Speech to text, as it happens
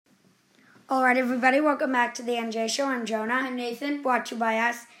All right, everybody, welcome back to the NJ Show. I'm Jonah. I'm Nathan. Brought to you by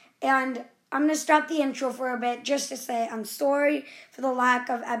us. And I'm going to stop the intro for a bit just to say I'm sorry for the lack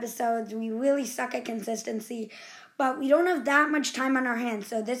of episodes. We really suck at consistency, but we don't have that much time on our hands,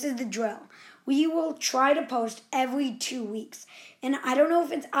 so this is the drill. We will try to post every 2 weeks. And I don't know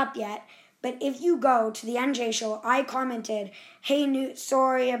if it's up yet, but if you go to the NJ Show, I commented, hey,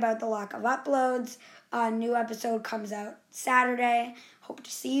 sorry about the lack of uploads. A new episode comes out Saturday. Hope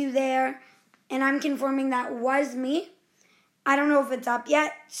to see you there. And I'm confirming that was me. I don't know if it's up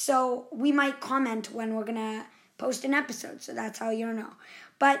yet, so we might comment when we're going to post an episode. So that's how you'll know.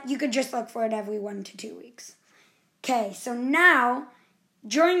 But you could just look for it every 1 to 2 weeks. Okay, so now,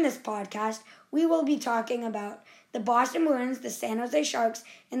 during this podcast, we will be talking about the Boston Bruins, the San Jose Sharks,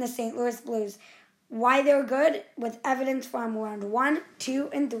 and the St. Louis Blues. Why they're good, with evidence from round 1, 2,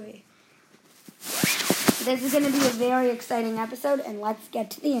 and 3. This is going to be a very exciting episode, and let's get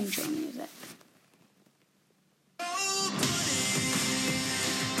to the intro music.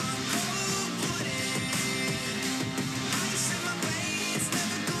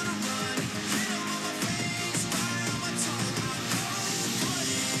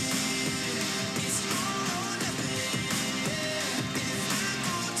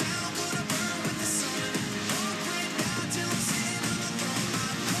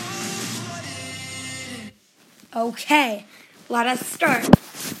 Okay, let us start.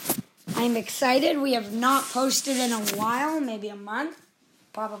 I'm excited. We have not posted in a while, maybe a month,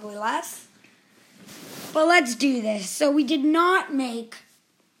 probably less. But let's do this. So we did not make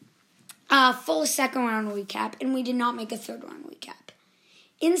a full second round recap, and we did not make a third round recap.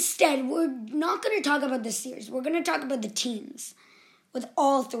 Instead, we're not going to talk about the series. We're going to talk about the teams with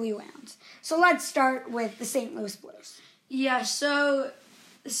all 3 rounds. So let's start with the St. Louis Blues. Yeah, so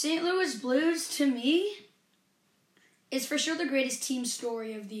the St. Louis Blues, to me, is for sure the greatest team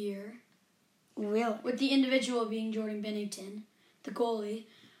story of the year. Really? With the individual being Jordan Binnington, the goalie.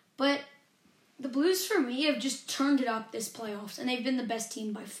 But the Blues, for me, have just turned it up this playoffs, and they've been the best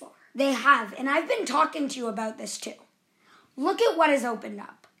team by far. They have, and I've been talking to you about this too. Look at what has opened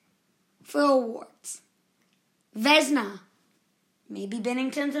up for awards. Vezina, maybe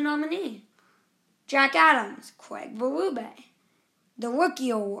Binnington's a nominee. Jack Adams, Craig Berube. The Rookie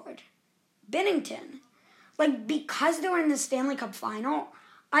Award, Binnington. Because they're in the Stanley Cup final,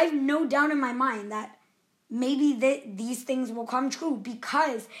 I have no doubt in my mind that maybe these things will come true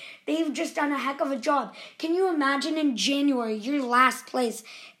because they've just done a heck of a job. Can you imagine in January, you're last place,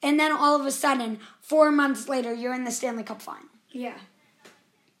 and then all of a sudden, 4 months later, you're in the Stanley Cup final? Yeah.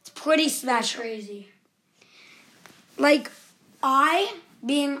 It's pretty special. That's crazy. I,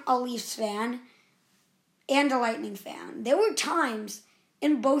 being a Leafs fan and a Lightning fan, there were times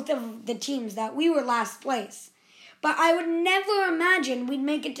in both of the teams that we were last place. But I would never imagine we'd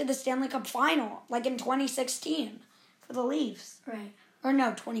make it to the Stanley Cup final, like in 2016 for the Leafs. Right. Or no,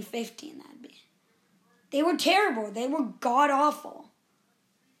 2015 that'd be. They were terrible. They were god-awful.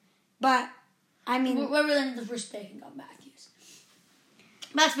 But, I mean... Where were they the first pick and got Matthews?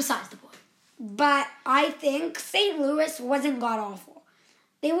 That's besides the point. But I think St. Louis wasn't god-awful.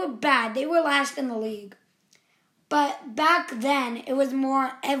 They were bad. They were last in the league. But back then, it was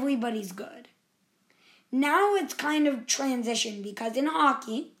more everybody's good. Now it's kind of transitioned because in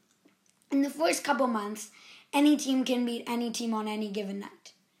hockey, in the first couple months, any team can beat any team on any given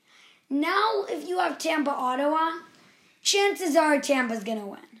night. Now, if you have Tampa-Ottawa, chances are Tampa's going to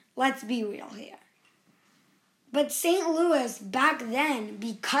win. Let's be real here. But St. Louis, back then,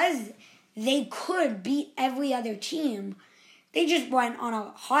 because they could beat every other team, they just went on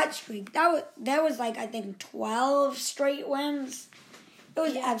a hot streak. That was I think 12 straight wins. It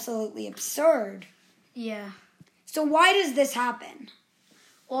was absolutely absurd. Yeah. So why does this happen?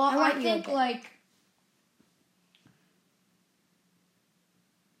 Well, I think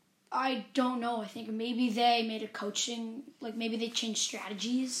I don't know. I think maybe they made a coaching, maybe they changed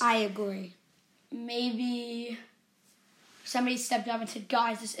strategies. I agree. Maybe somebody stepped up and said,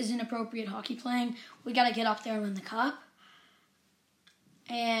 guys, this isn't appropriate hockey playing. We got to get up there and win the cup.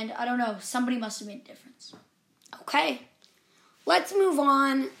 And I don't know, somebody must have made a difference. Okay. Let's move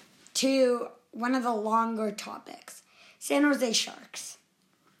on to one of the longer topics. San Jose Sharks.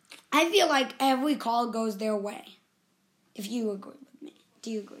 I feel like every call goes their way. If you agree with me.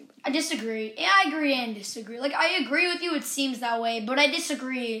 Do you agree with me? I disagree. Yeah, I agree and disagree. I agree with you, it seems that way, but I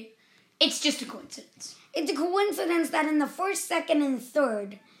disagree. It's just a coincidence. It's a coincidence that in the first, second, and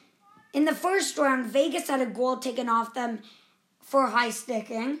third, in the first round, Vegas had a goal taken off them for high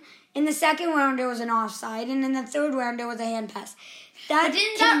sticking. In the second round, there was an offside, and in the third round, there was a hand pass. But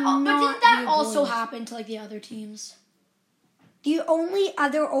didn't that also happen to the other teams? The only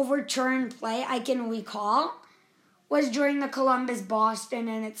other overturned play I can recall was during the Columbus-Boston,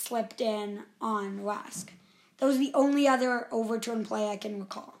 and it slipped in on Rask. That was the only other overturned play I can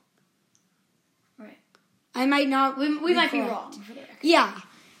recall. Right. I might not. We might be wrong. Yeah,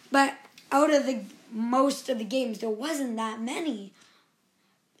 but out of the most of the games, there wasn't that many.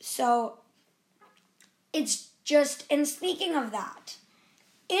 So it's just. And speaking of that,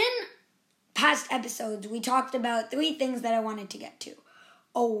 in past episodes, we talked about 3 things that I wanted to get to: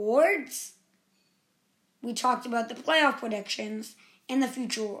 awards. We talked about the playoff predictions and the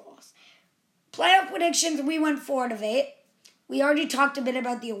future rules. Playoff predictions, we went 4 out of 8. We already talked a bit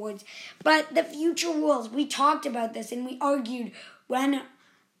about the awards. But the future rules, we talked about this and we argued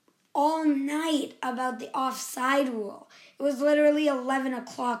all night about the offside rule. It was literally 11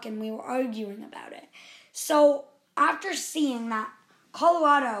 o'clock and we were arguing about it. So after seeing that,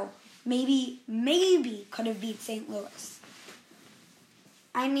 Colorado maybe could have beat St. Louis.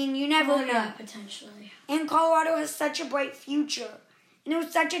 I mean, you never know. Yeah, potentially. And Colorado has such a bright future. And it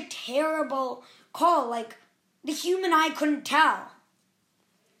was such a terrible call. Like, the human eye couldn't tell.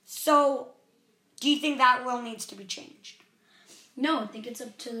 So, do you think that rule needs to be changed? No, I think it's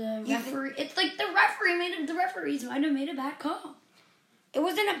up to the referee. It's like the referees might have made a bad call. It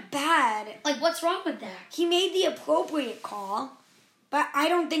wasn't a bad. Like, what's wrong with that? He made the appropriate call, but I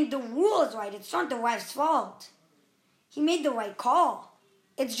don't think the rule is right. It's not the ref's fault. He made the right call.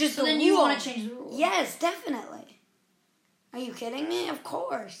 It's just so the rule. So then you want to change the rule? Yes, definitely. Are you kidding me? Of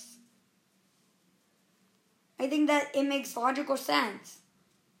course. I think that it makes logical sense.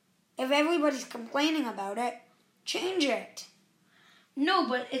 If everybody's complaining about it, change it. No,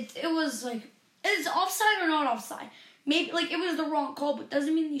 but it was like, is offside or not offside? Maybe, like, it was the wrong call, but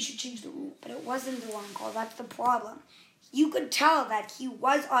doesn't mean you should change the rule. But it wasn't the wrong call. That's the problem. You could tell that he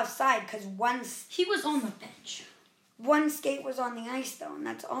was offside because he was on the bench. One skate was on the ice, though, and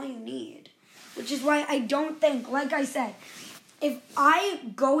that's all you need. Which is why I don't think, like I said, if I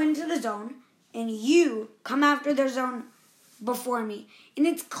go into the zone and you come after the zone before me, and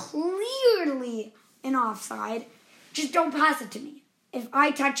it's clearly an offside, just don't pass it to me. If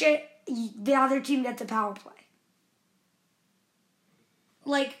I touch it, the other team gets a power play.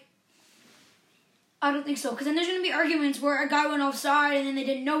 Like, I don't think so. Because then there's going to be arguments where a guy went offside and then they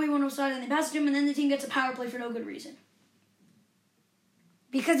didn't know he went offside and they passed him and then the team gets a power play for no good reason.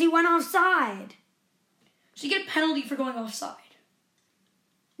 Because he went offside. So you get a penalty for going offside.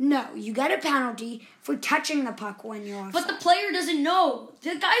 No, you get a penalty for touching the puck when you're offside. But the player doesn't know.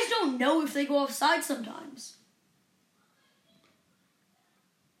 The guys don't know if they go offside sometimes.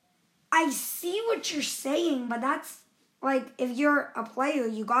 I see what you're saying, but that's, like, if you're a player,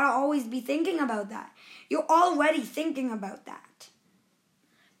 you gotta always be thinking about that. You're already thinking about that.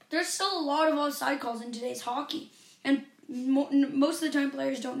 There's still a lot of offside calls in today's hockey. And most of the time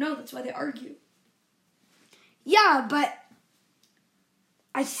players don't know. That's why they argue. Yeah, but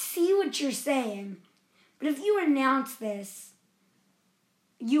I see what you're saying. But if you announce this,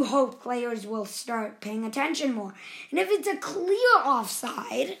 you hope players will start paying attention more. And if it's a clear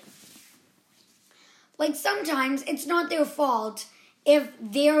offside, like sometimes it's not their fault if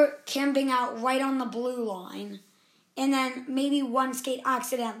they're camping out right on the blue line and then maybe one skate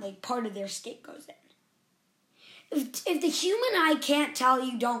accidentally, part of their skate goes in. If the human eye can't tell,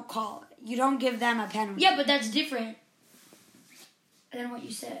 you don't call it. You don't give them a penalty. Yeah, but that's different than what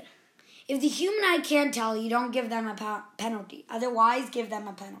you said. If the human eye can't tell, you don't give them a penalty. Otherwise, give them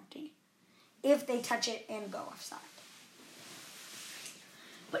a penalty if they touch it and go offside.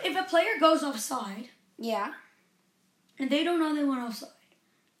 But if a player goes offside, yeah, and they don't know they went offside,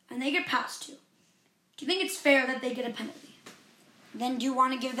 and they get passed to, do you think it's fair that they get a penalty? Then do you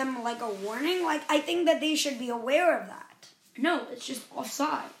want to give them, like, a warning? Like, I think that they should be aware of that. No, it's just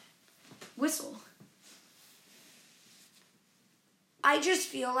offside. Whistle. I just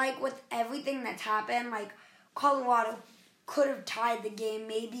feel like with everything that's happened, like, Colorado could have tied the game,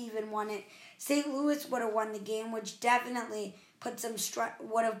 maybe even won it. St. Louis would have won the game, which definitely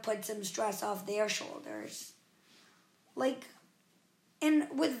would have put some stress off their shoulders. Like, and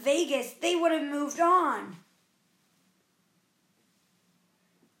with Vegas, they would have moved on.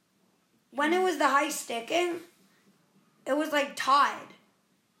 When it was the high sticking, it was like tied.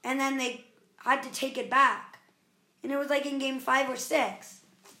 And then they had to take it back. And it was like in game 5 or 6.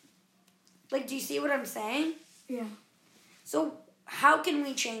 Like, do you see what I'm saying? Yeah. So how can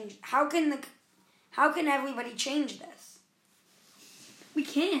we change? How can everybody change this? We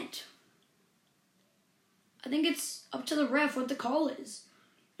can't. I think it's up to the ref what the call is.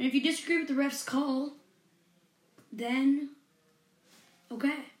 And if you disagree with the ref's call, then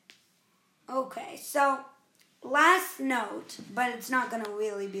okay. Okay, so last note, but it's not going to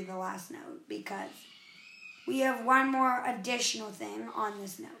really be the last note because we have one more additional thing on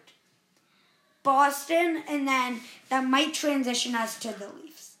this note. Boston, and then that might transition us to the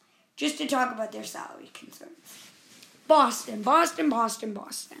Leafs, just to talk about their salary concerns. Boston.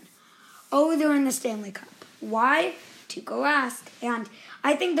 Oh, they're in the Stanley Cup. Why? Tuukka Rask. And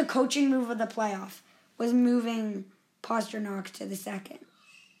I think the coaching move of the playoff was moving Pastrnak to the second.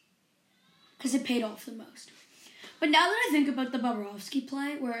 Because it paid off the most. But now that I think about the Bobrovsky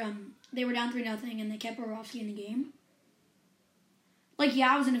play, where they were down 3-0 and they kept Bobrovsky in the game, like,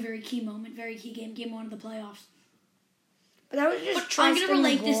 yeah, it was in a very key moment, very key game 1 of the playoffs. But that was just I'm going to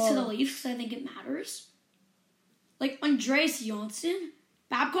relate this to the Leafs because I think it matters. Like, Andreas Johnsson,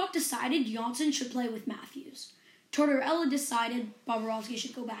 Babcock decided Johnsson should play with Matthews. Tortorella decided Bobrovsky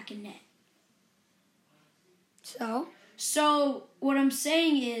should go back in net. So, what I'm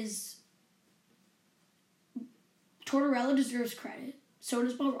saying is, Tortorella deserves credit. So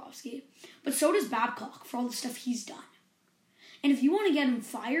does Bobrovsky. But so does Babcock for all the stuff he's done. And if you want to get him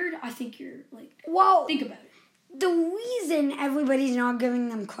fired, I think you're, like, think about it. The reason everybody's not giving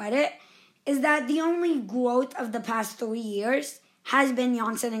them credit is that the only growth of the past 3 years has been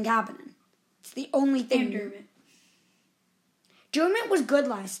Johnsson and Kapanen. It's the only thing. And Dermott. Dermott was good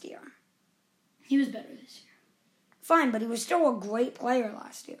last year. He was better this year. Fine, but he was still a great player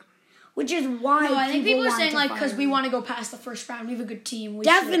last year. Which is why I think people are saying, like, because we him. want to go past the first round. We have a good team. We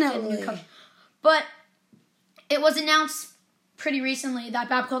Definitely. But it was announced pretty recently that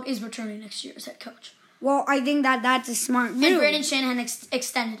Babcock is returning next year as head coach. Well, I think that's a smart move. And Brandon Shanahan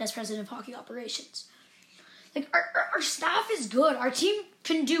extended as president of hockey operations. Like, our staff is good. Our team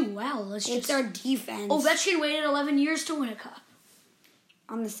can do well. It's our defense. Ovechkin waited 11 years to win a cup.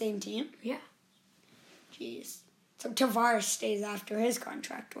 On the same team? Yeah. Jeez. So Tavares stays after his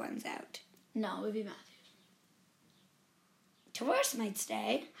contract runs out. No, it would be Matthews. Tavares might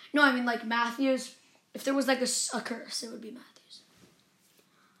stay. No, I mean, like, Matthews, if there was, like, a curse, it would be Matthews.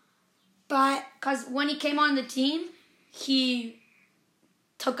 But because when he came on the team, he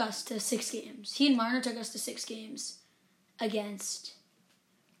took us to 6 games. He and Marner took us to 6 games against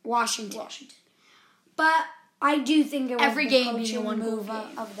Washington. But I do think it was every the game coaching being a one-goal move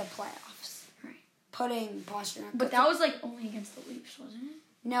game of the playoffs. Right. Putting Pastrnak. But that was, like, only against the Leafs, wasn't it?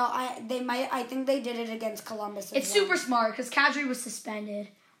 No, I think they did it against Columbus. It's super smart because Kadri was suspended.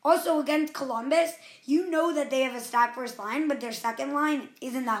 Also, against Columbus, you know that they have a stacked first line, but their second line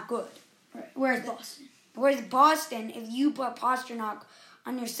isn't that good. Right. Whereas Boston, if you put Pastrnak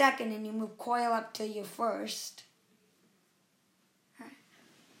on your second and you move Coyle up to your first, right,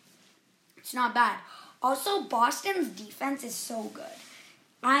 it's not bad. Also, Boston's defense is so good.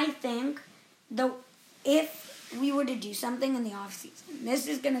 I think if we were to do something in the offseason, this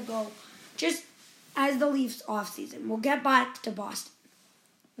is going to go just as the Leafs offseason. We'll get back to Boston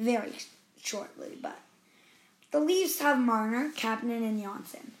very shortly, but the Leafs have Marner, Kapanen, and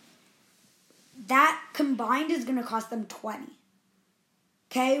Johnsson. That combined is going to cost them 20.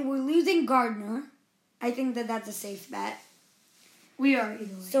 Okay, we're losing Gardner. I think that's a safe bet. We are either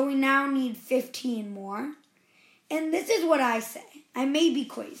way. So we now need 15 more. And this is what I say. I may be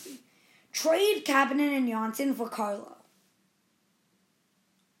crazy. Trade Kapanen and Johnsson for Carlo.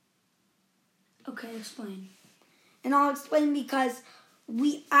 Okay, explain. And I'll explain because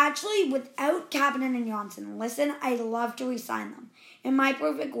we actually, without Kapanen and Johnsson, listen, I'd love to re-sign them. In my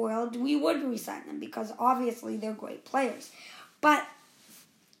perfect world, we would re-sign them because obviously they're great players. But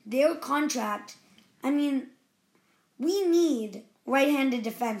their contract, I mean, we need right-handed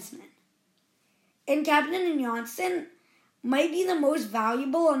defensemen. And Kapanen and Johnsson might be the most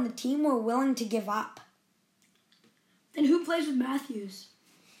valuable on the team we're willing to give up. Then who plays with Matthews?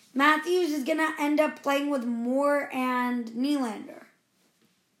 Matthews is going to end up playing with Moore and Nylander.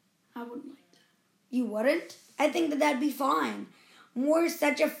 I wouldn't like that. You wouldn't? I think that'd be fine. Moore is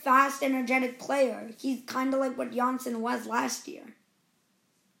such a fast, energetic player. He's kind of like what Johnsson was last year.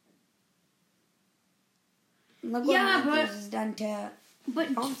 Look what Matthews has done to...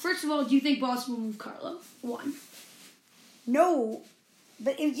 But first of all, do you think Boston will move Carlo? 1. No.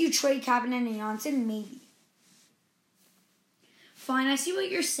 But if you trade Kapanen and Johnsson, maybe. Fine, I see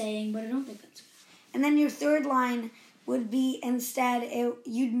what you're saying, but I don't think that's good. And then your third line would be instead,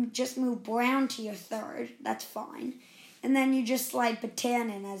 you'd just move Brown to your third. That's fine. And then you just slide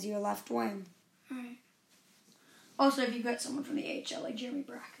Patan in as your left wing. Alright. Also, if you got someone from the AHL like Jeremy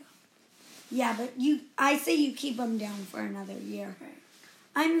Bracco. Yeah, but I say you keep him down for another year. Right.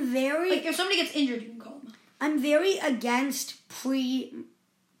 I'm very... Like, if somebody gets injured, you can call him. I'm very against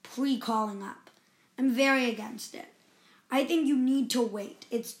pre-calling up. I'm very against it. I think you need to wait.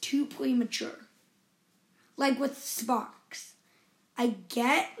 It's too premature. like with Sparks. I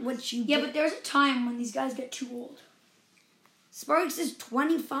get what you Yeah, did. but there's a time when these guys get too old. Sparks is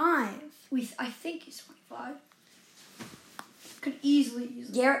 25. I think he's 25. Could easily.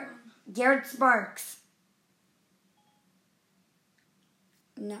 Garrett Sparks.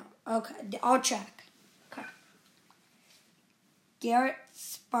 No. Okay. I'll check. Okay. Garrett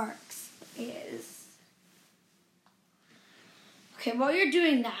Sparks is... Okay, while you're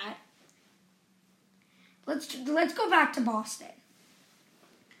doing that, Let's go back to Boston.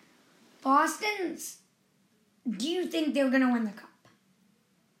 Boston's... Do you think they're going to win the cup?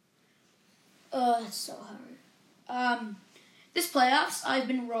 that's so hard. This playoffs, I've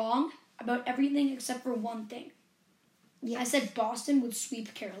been wrong about everything except for one thing. Yeah. I said Boston would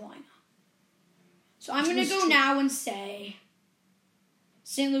sweep Carolina. So I'm going to Which go was true. now and say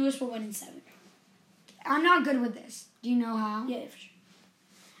St. Louis will win in 7. I'm not good with this. Do you know how? Yeah, for sure.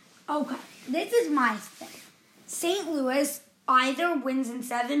 Okay. This is my thing. St. Louis either wins in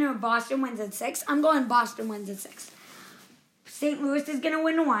 7 or Boston wins in 6. I'm going Boston wins in 6. St. Louis is going to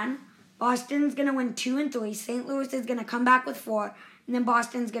win 1. Boston's going to win 2 and 3. St. Louis is going to come back with 4. And then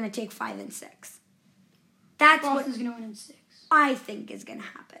Boston's going to take 5 and 6. That's Boston's what going to win in 6. I think is going to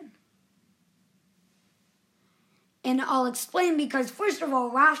happen. And I'll explain because, first of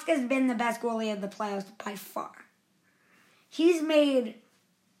all, Raska's been the best goalie of the playoffs by far. He's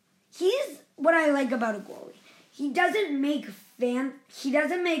what I like about a goalie. He doesn't make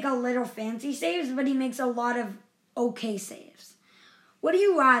a little fancy saves, but he makes a lot of okay saves. What do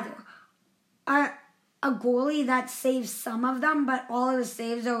you rather? A goalie that saves some of them, but all of his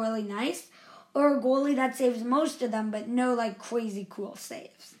saves are really nice? Or a goalie that saves most of them, but no, like, crazy cool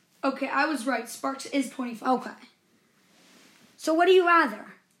saves? Okay, I was right. Sparks is 25. Okay. So what do you rather?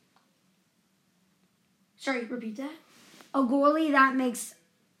 Sorry, repeat that. A goalie that makes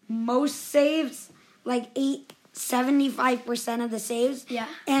most saves, like 75% of the saves. Yeah.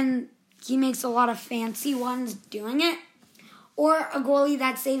 And he makes a lot of fancy ones doing it. Or a goalie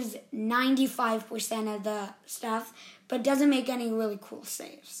that saves 95% of the stuff, but doesn't make any really cool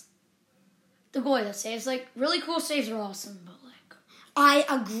saves. The goalie that saves, like, really cool saves are awesome, but, like... I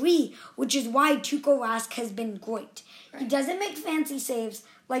agree, which is why Tuukka Rask has been great. Right. He doesn't make fancy saves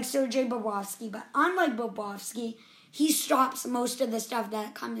like Sergei Bobrovsky, but unlike Bobrovsky, he stops most of the stuff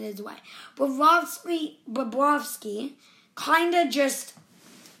that comes his way. Bobrovsky kind of just...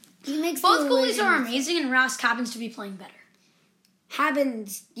 He makes Both the goalies are illusions. amazing, and Rask happens to be playing better.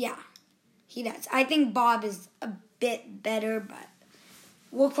 Yeah, he does. I think Bob is a bit better, but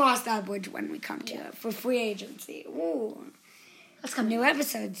we'll cross that bridge when we come to it for free agency. Ooh. That's coming. New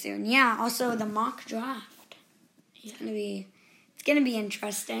episode soon. Yeah, also the mock draft. It's gonna be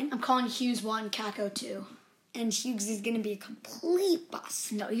interesting. I'm calling Hughes 1, Kako 2. And Hughes is gonna be a complete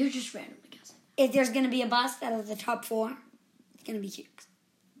bust. No, you're just randomly guessing. If there's gonna be a bust out of the top 4, it's gonna be Hughes.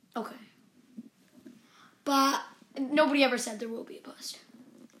 Okay. But Nobody ever said there will be a bust.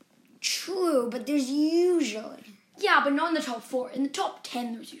 true, but there's usually. Yeah, but not in the top 4. In the top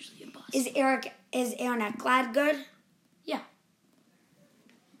 10, there's usually a bust. Is Aaron Ekblad good? Yeah.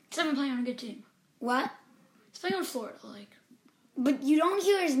 He's been playing on a good team. What? He's playing on Florida, like. But you don't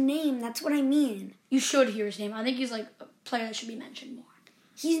hear his name. That's what I mean. You should hear his name. I think he's, like, a player that should be mentioned more.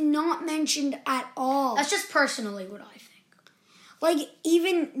 He's not mentioned at all. That's just personally what I think. Like,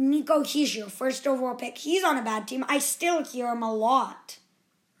 even Nico Hischier, first overall pick, he's on a bad team. I still hear him a lot.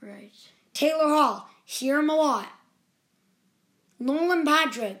 Right. Taylor Hall, hear him a lot. Nolan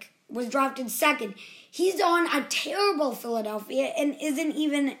Patrick was drafted 2nd. He's on a terrible Philadelphia and isn't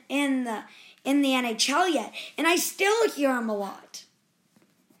even in the NHL yet. And I still hear him a lot.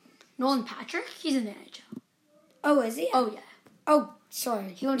 Nolan Patrick? He's in the NHL. Oh, is he? Oh, yeah. Oh,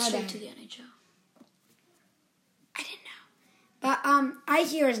 sorry. He went My straight bad. to the NHL. I didn't know. But I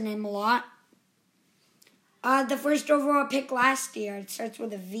hear his name a lot. The first overall pick last year, it starts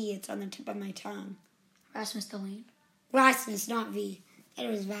with a V. It's on the tip of my tongue. Rasmus Dahlin. Rasmus, not V. That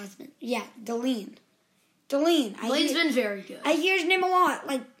was Rasmus. Yeah, Dahlin. Dahlin. Dahlein's been very good. I hear his name a lot.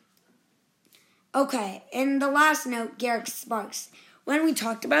 Like, okay, and the last note, Garrett Sparks. When we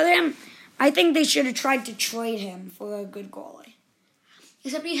talked about him, I think they should have tried to trade him for a good goalie.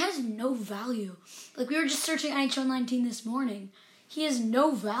 Except he has no value. Like, we were just searching NHL 19 this morning. He has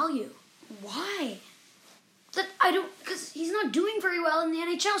no value. Why? Because he's not doing very well in the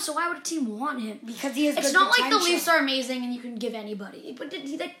NHL, so why would a team want him? Because he has It's good not potential. like the Leafs are amazing and you can give anybody. But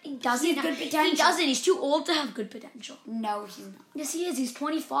he doesn't. He has good potential. He doesn't. He's too old to have good potential. No, he's not. Yes, he is. He's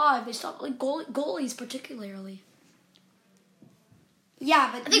 25. They stop like goalies particularly. Yeah,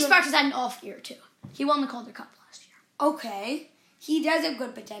 but I think Sparks has had an off year too. He won the Calder Cup last year. okay, he does have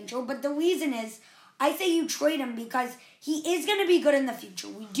good potential, but the reason is I say you trade him because he is going to be good in the future.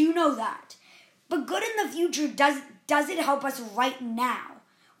 We do know that. But good in the future, does it help us right now?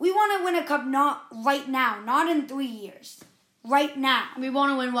 We want to win a cup not right now, not in 3 years. Right now. We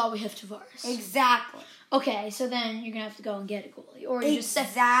want to win while we have Tavares. Exactly. Okay, so then you're going to have to go and get a goalie. Or you just say...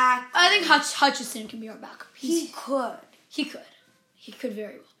 Exactly. I think Hutchison can be our backup. He could. He could. He could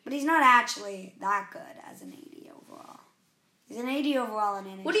very well. But he's not actually that good as an 80 overall. He's an 80 overall in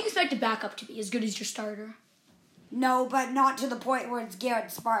NHL. What do you expect a backup to be? As good as your starter? No, but not to the point where it's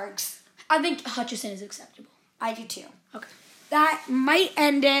Garrett Sparks. I think Hutchison is acceptable. I do too. Okay. That might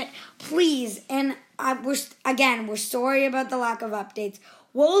end it. Please, and we're sorry about the lack of updates.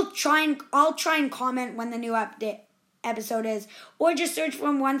 I'll try and comment when the new episode is, or just search for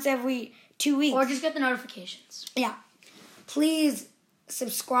them once every 2 weeks. Or just get the notifications. Yeah. Please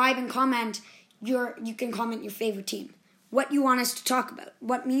subscribe and comment. You can comment your favorite team, what you want us to talk about,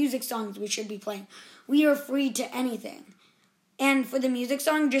 what music songs we should be playing. We are free to anything. And for the music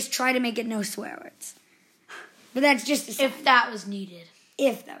song, just try to make it no swear words. But that's just a sign. If that was needed.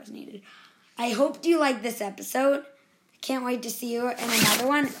 If that was needed. I hope you liked this episode. Can't wait to see you in another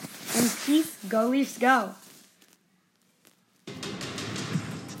one. And peace, go Leafs, go.